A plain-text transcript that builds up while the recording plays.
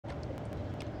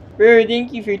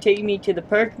Thank you for taking me to the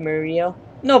park, Mario.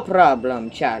 No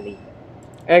problem, Charlie.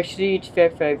 Actually, it's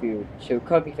Fat 5-Year, so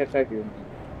call me Fat 5-Year.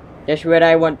 That's what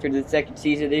I want for the second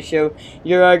season of this show.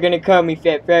 You're all gonna call me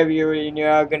Fat 5-Year and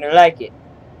you're all gonna like it.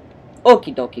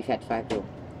 Okie dokie, Fat 5-Year.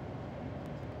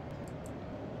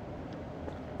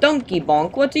 Donkey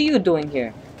Bonk, what are you doing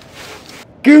here?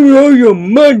 Give me all your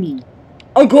money!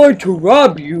 I'm going to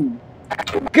rob you!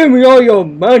 Give me all your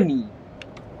money!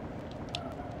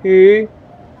 Hey?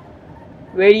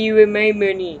 Where do you want my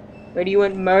money? Where do you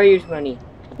want Mario's money?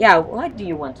 Yeah, what do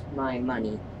you want my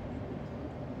money?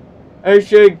 I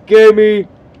said give me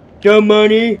the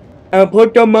money and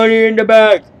put the money in the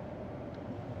bag.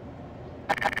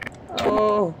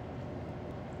 Oh.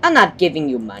 I'm not giving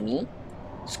you money.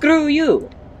 Screw you.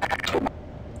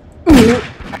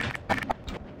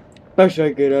 Best I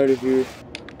get out of here.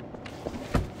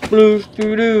 Blues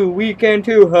to do, weekend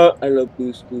too, huh? I love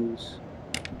Blues Clues.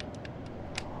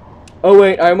 Oh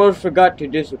wait, I almost forgot to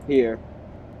disappear.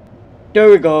 There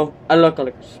we go. I look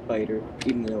like a spider,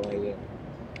 even though I am.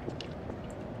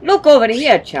 Look over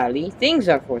here, Charlie. Things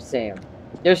are for sale.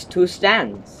 There's 2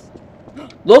 stands.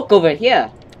 Look over here,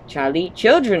 Charlie.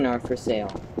 Children are for sale.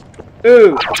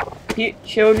 Ooh,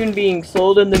 children being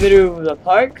sold in the middle of the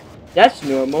park? That's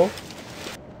normal.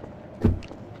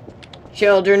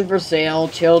 Children for sale,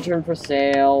 children for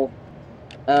sale.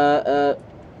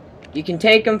 You can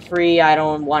take them free. I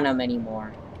don't want them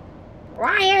anymore.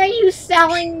 Why are you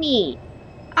selling me?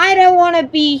 I don't want to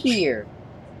be here.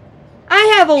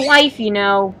 I have a life, you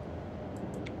know.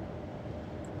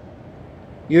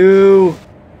 You...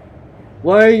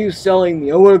 Why are you selling me?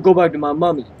 I want to go back to my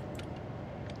mommy.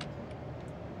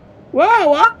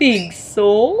 Wow, I'm being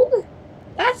sold?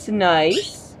 That's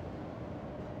nice.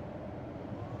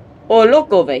 Oh,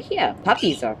 look over here.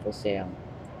 Puppies are for sale.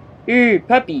 Ooh,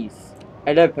 puppies.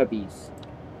 I love puppies.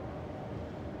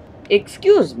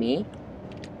 Excuse me.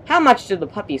 How much do the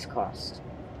puppies cost?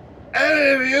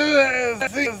 And if you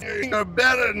think you're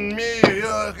better than me,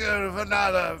 you're looking for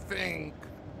another thing.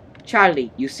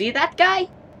 Charlie, you see that guy?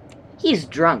 He's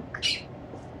drunk.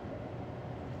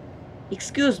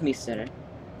 Excuse me, sir.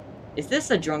 Is this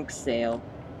a drunk sale?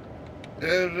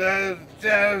 I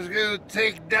was gonna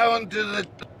take down to the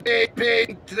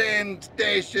train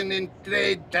station in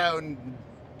Trade Town.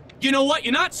 You know what?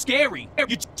 You're not scary. You're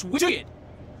just wicked.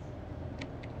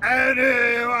 I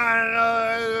didn't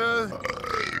want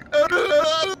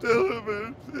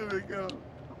to.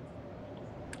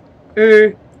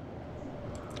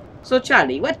 So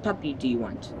Charlie, what puppy do you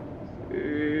want?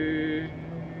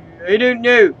 I don't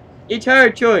know. It's her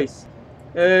choice.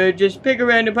 Just pick a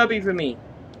random puppy for me.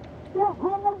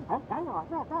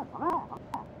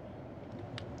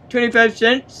 25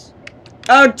 cents?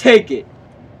 I'll take it.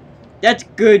 That's a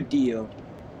good deal.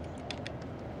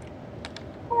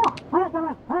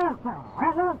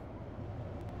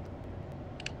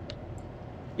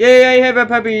 Yay, I have a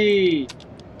puppy!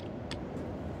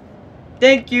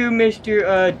 Thank you,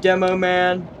 Mr. Demo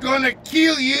Man. Gonna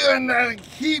kill you and I'll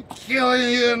keep killing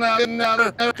you now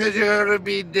because you're gonna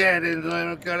be dead and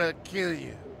I'm gonna kill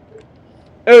you.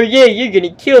 Oh yeah, you're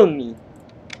gonna kill me.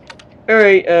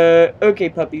 Alright, okay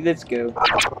puppy, let's go.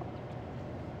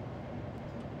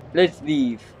 Let's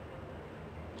leave.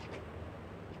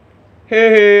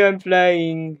 Hey, I'm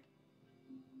flying.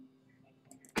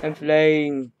 I'm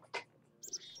flying.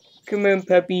 Come on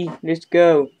puppy, let's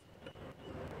go.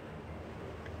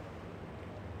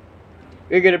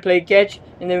 We're gonna play catch,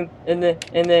 and then we're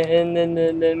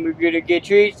gonna get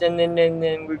treats, and then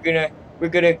we're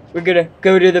gonna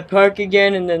go to the park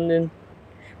again, and then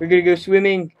we're gonna go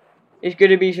swimming. It's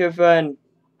gonna be so fun.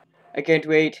 I can't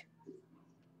wait.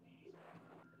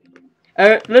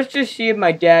 Let's just see if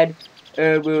my dad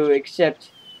will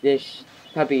accept this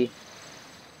puppy.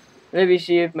 Let me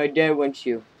see if my dad wants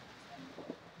you.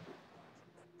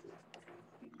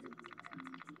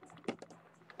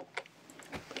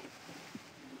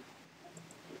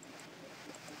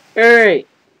 Alright,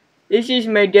 this is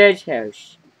my dad's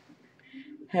house.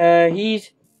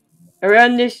 He's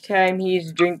around this time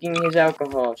he's drinking his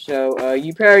alcohol, so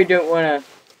you probably don't wanna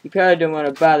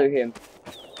bother him.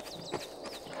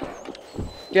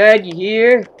 Dad, you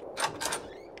here?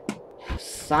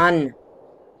 Son,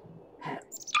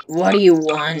 what do you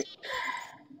want?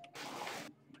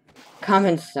 Come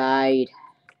inside.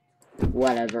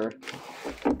 Whatever.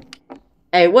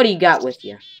 Hey, what do you got with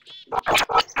you?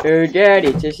 Oh, Dad,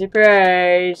 it's a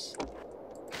surprise.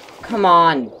 Come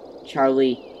on,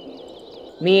 Charlie.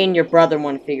 Me and your brother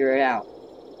want to figure it out.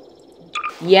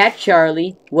 Yeah,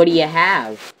 Charlie. What do you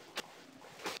have?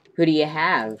 Who do you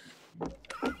have?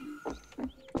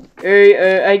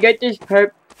 Hey, I got this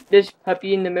this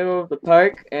puppy in the middle of the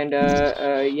park, and,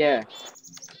 yeah.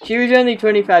 She was only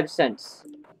 25 cents.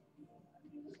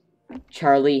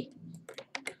 Charlie,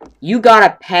 you got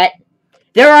a pet?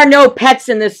 There are no pets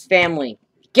in this family.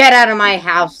 Get out of my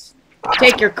house.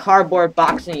 Take your cardboard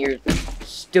box and your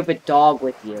stupid dog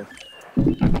with you.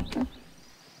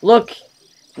 Look,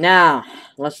 now,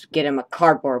 let's get him a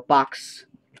cardboard box.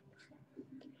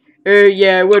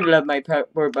 Yeah, I would love my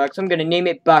cardboard box. I'm gonna name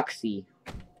it Boxy.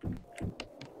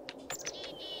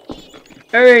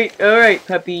 Alright,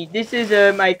 puppy. This is,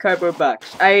 my cardboard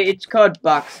box. It's called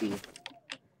Boxy.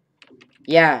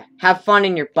 Yeah, have fun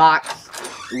in your box,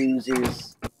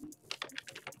 losers.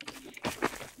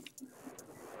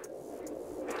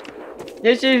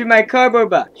 This is my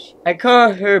cardboard box. I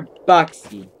call her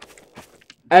Boxy.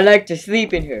 I like to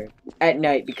sleep in her at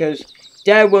night because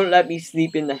Dad won't let me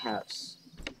sleep in the house.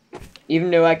 Even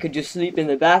though I could just sleep in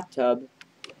the bathtub.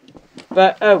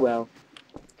 But, oh well.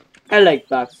 I like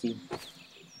Boxy.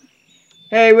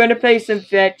 Hey, wanna play some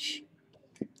fetch?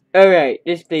 Alright,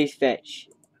 this plays fetch.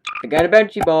 I got a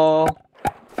bouncy ball.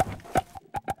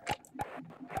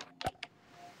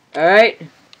 Alright.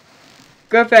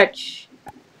 Go fetch.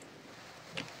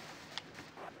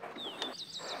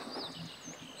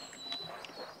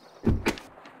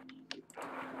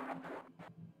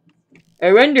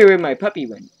 I wonder where my puppy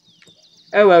went.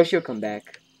 Oh well, she'll come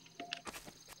back.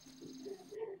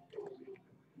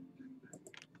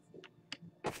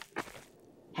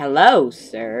 Hello,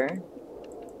 sir.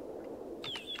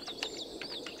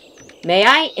 May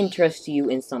I interest you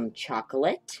in some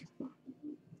chocolate?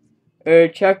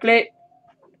 Chocolate?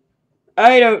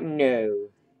 I don't know.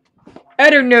 I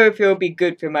don't know if it'll be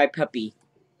good for my puppy.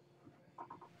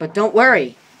 But don't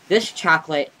worry, this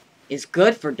chocolate is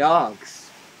good for dogs.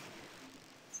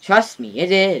 Trust me,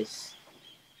 it is.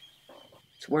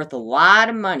 It's worth a lot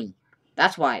of money.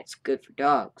 That's why it's good for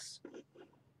dogs.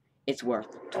 It's worth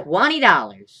 $20.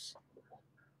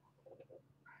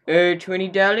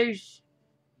 $20?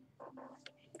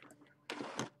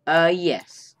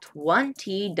 Yes,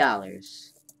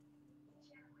 $20.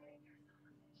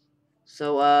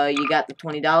 So, you got the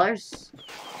 $20?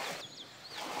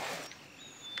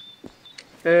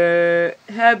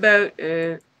 How about,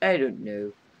 I don't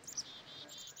know.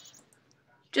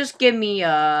 Just give me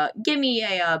a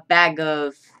bag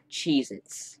of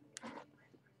Cheez-Its.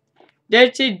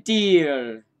 That's a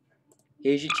deal.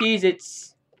 Here's your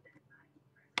Cheez-Its.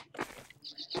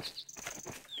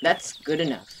 That's good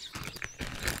enough.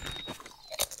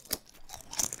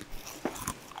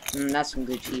 That's some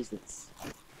good Cheez-Its.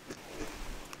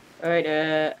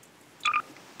 Alright,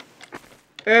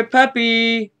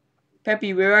 puppy!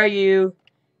 Puppy, where are you?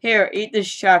 Here, eat this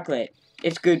chocolate.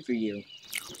 It's good for you.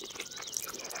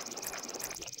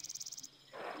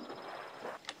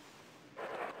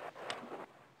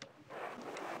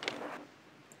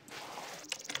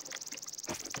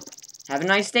 Have a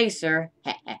nice day, sir.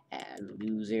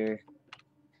 Loser.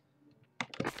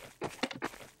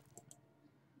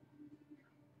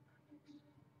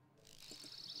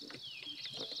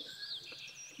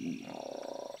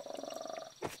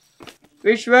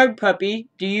 What's wrong, puppy?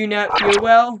 Do you not feel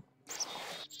well?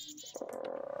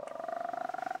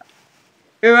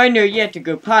 Oh, I know, you have to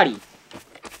go potty.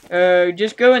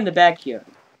 Just go in the backyard.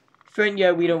 Front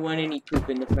yard, we don't want any poop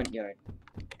in the front yard.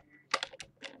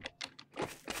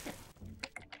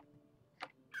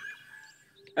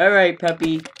 Alright,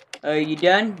 puppy. Are you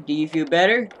done? Do you feel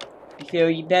better? You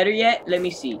feel better yet? Let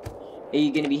me see. Are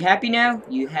you gonna be happy now?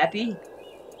 You happy?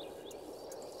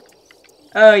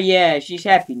 Oh, yeah, she's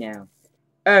happy now.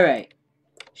 Alright.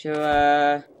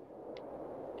 So,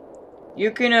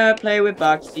 you can, play with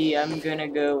Boxy. I'm gonna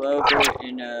go over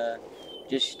and,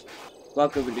 just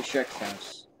walk over to Shrek's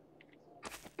house.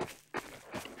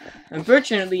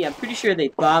 Unfortunately, I'm pretty sure they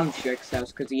bombed Shrek's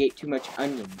house because he ate too much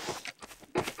onions.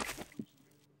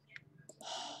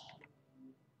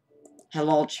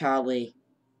 Hello, Charlie.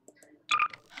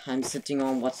 I'm sitting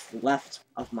on what's left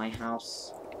of my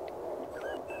house.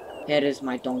 Here is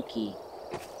my donkey.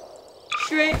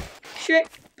 Shrek,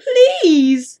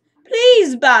 please!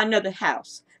 Please buy another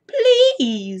house.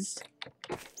 Please!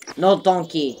 No,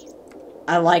 donkey.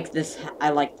 I like this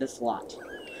lot.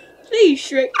 Please,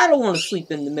 Shrek, I don't want to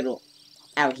sleep in the middle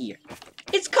out here.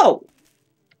 It's cold.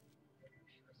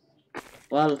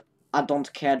 Well, I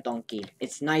don't care, donkey.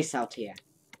 It's nice out here.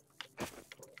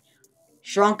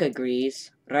 Shrunk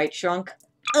agrees. Right, Shrunk?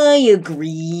 I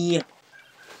agree.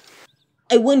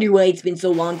 I wonder why it's been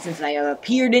so long since I have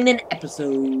appeared in an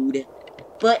episode.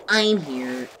 But I'm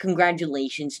here.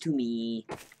 Congratulations to me.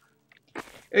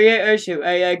 Oh yeah, also,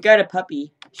 I got a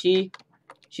puppy.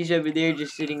 She's over there,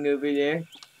 just sitting over there.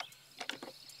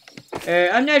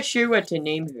 I'm not sure what to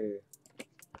name her.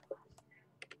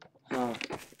 Huh.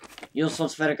 You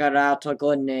should figure out a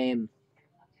good name.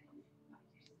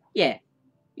 Yeah,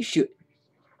 you should.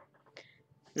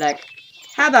 Like,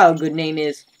 how about a good name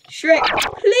is Shrek?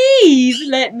 Please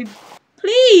let me.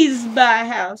 Please buy a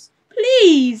house.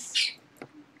 Please.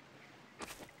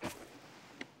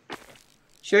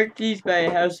 Shrek, please buy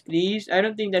a house, please. I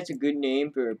don't think that's a good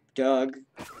name for a dog.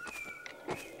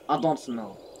 I don't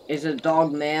know. Is a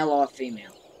dog male or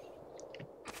female?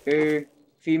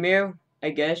 Female, I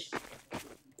guess.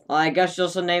 Well, I guess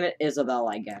just to name it Isabel,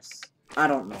 I guess. I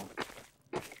don't know.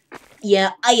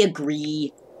 Yeah, I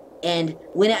agree. And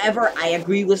whenever I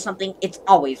agree with something, it's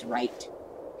always right.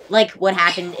 Like what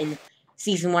happened in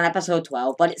Season 1, Episode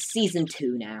 12, but it's Season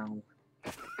 2 now.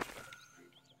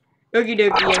 Okie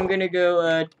dokie, I'm gonna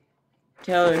go,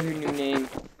 tell her new name.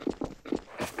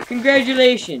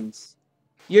 Congratulations!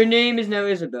 Your name is now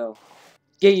Isabel.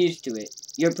 Get used to it.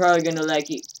 You're probably gonna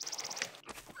like it.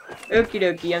 Okie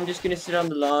dokie, I'm just gonna sit on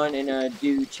the lawn and,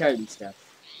 do Charlie stuff.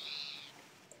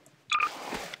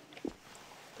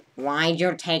 Why'd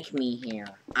you take me here?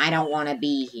 I don't want to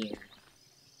be here.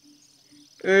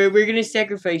 We're gonna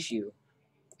sacrifice you.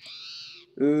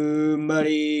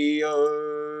 Mario,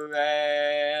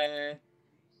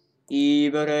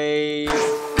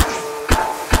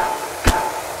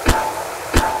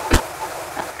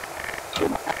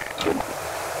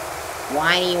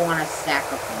 Why do you want to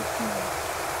sacrifice me?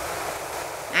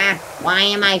 Why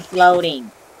am I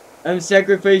floating? I'm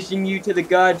sacrificing you to the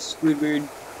gods, Squidward.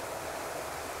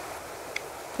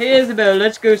 Hey Isabel,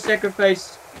 let's go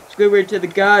sacrifice Squidward to the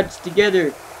gods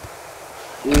together.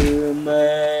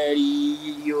 Mario,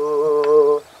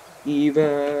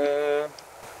 Eva.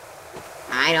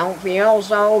 I don't feel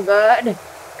so good.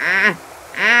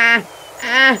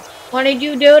 What did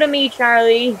you do to me,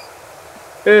 Charlie?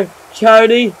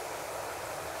 Charlie?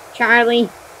 Charlie,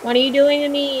 what are you doing to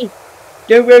me?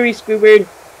 Don't worry, Squidward.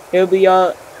 It'll be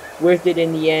all worth it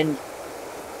in the end.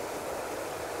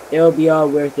 It'll be all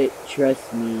worth it,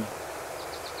 trust me.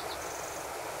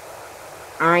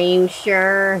 Are you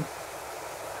sure?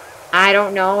 I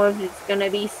don't know if it's gonna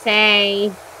be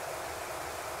safe.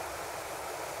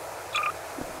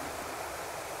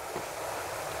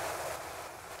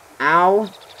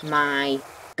 Oh my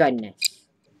goodness.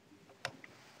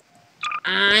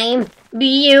 I'm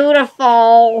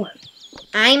beautiful.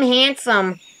 I'm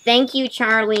handsome. Thank you,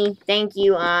 Charlie. Thank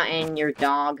you, and your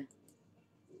dog.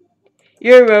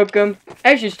 You're welcome.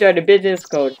 I should start a business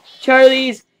called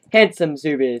Charlie's Handsome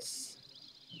Service.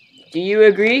 Do you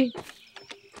agree?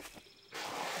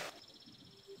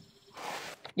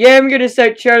 Yeah, I'm gonna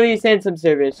start Charlie's Handsome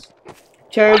Service.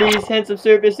 Charlie's Handsome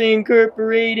Service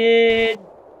Incorporated.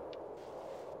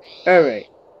 Alright.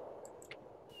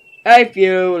 I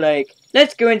feel like,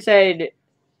 let's go inside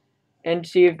and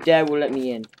see if Dad will let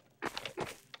me in.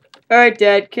 Alright,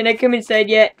 Dad, can I come inside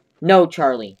yet? No,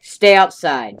 Charlie. Stay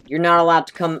outside. You're not allowed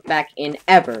to come back in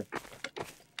ever.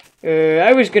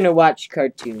 I was gonna watch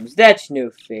cartoons. That's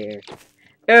no fair.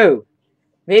 Oh,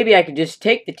 maybe I could just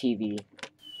take the TV.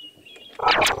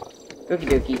 Okie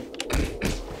dokie.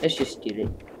 Let's just steal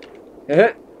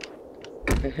it.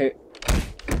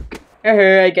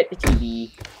 I get the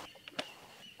TV.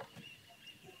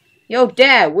 Yo,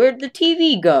 Dad, where'd the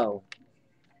TV go?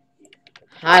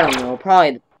 I don't know.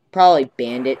 Probably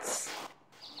bandits.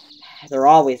 They're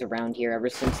always around here ever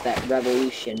since that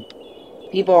revolution.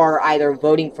 People are either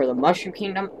voting for the Mushroom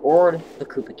Kingdom or the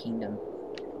Koopa Kingdom.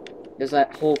 There's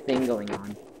that whole thing going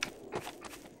on.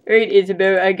 Alright,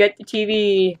 Isabel, I got the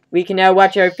TV. We can now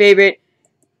watch our favorite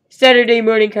Saturday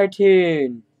morning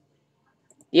cartoon.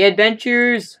 The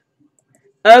Adventures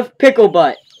of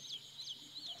Picklebutt.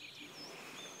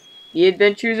 The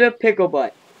Adventures of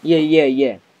Picklebutt.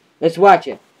 Yeah. Let's watch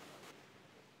it.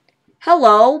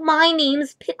 Hello, my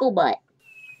name's Picklebutt.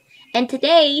 And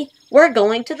today, we're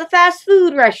going to the fast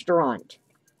food restaurant.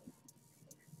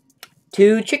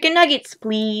 2 chicken nuggets,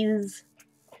 please.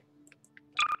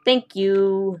 Thank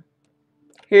you.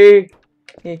 Hey,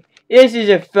 this is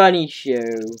a funny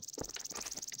show.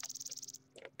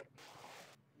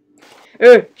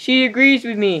 Oh, she agrees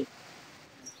with me.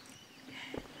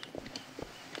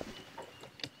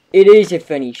 It is a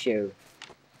funny show.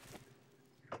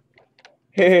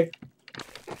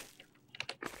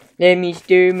 Let me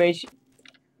stir my...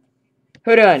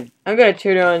 Hold on. I'm gonna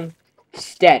turn on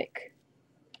static.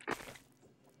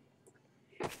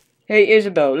 Hey,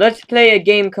 Isabel, let's play a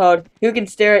game called Who Can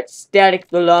Stare at Static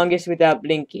the Longest Without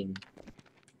Blinking.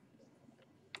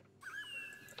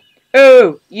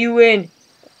 Oh, you win.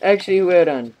 Actually, well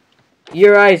done.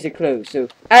 Your eyes are closed, so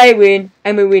I win.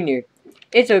 I'm a winner.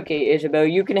 It's okay, Isabel.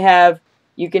 You can have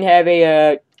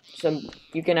a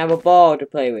you can have a ball to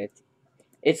play with.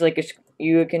 It's like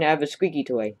you can have a squeaky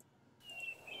toy.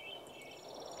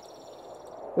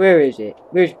 Where is it?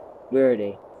 Where are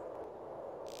they?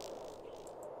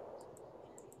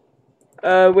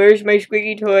 Where's my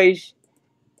squeaky toys?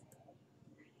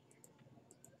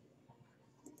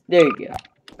 There you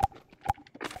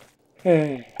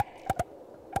go.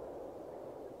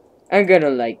 I'm gonna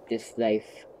like this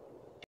life.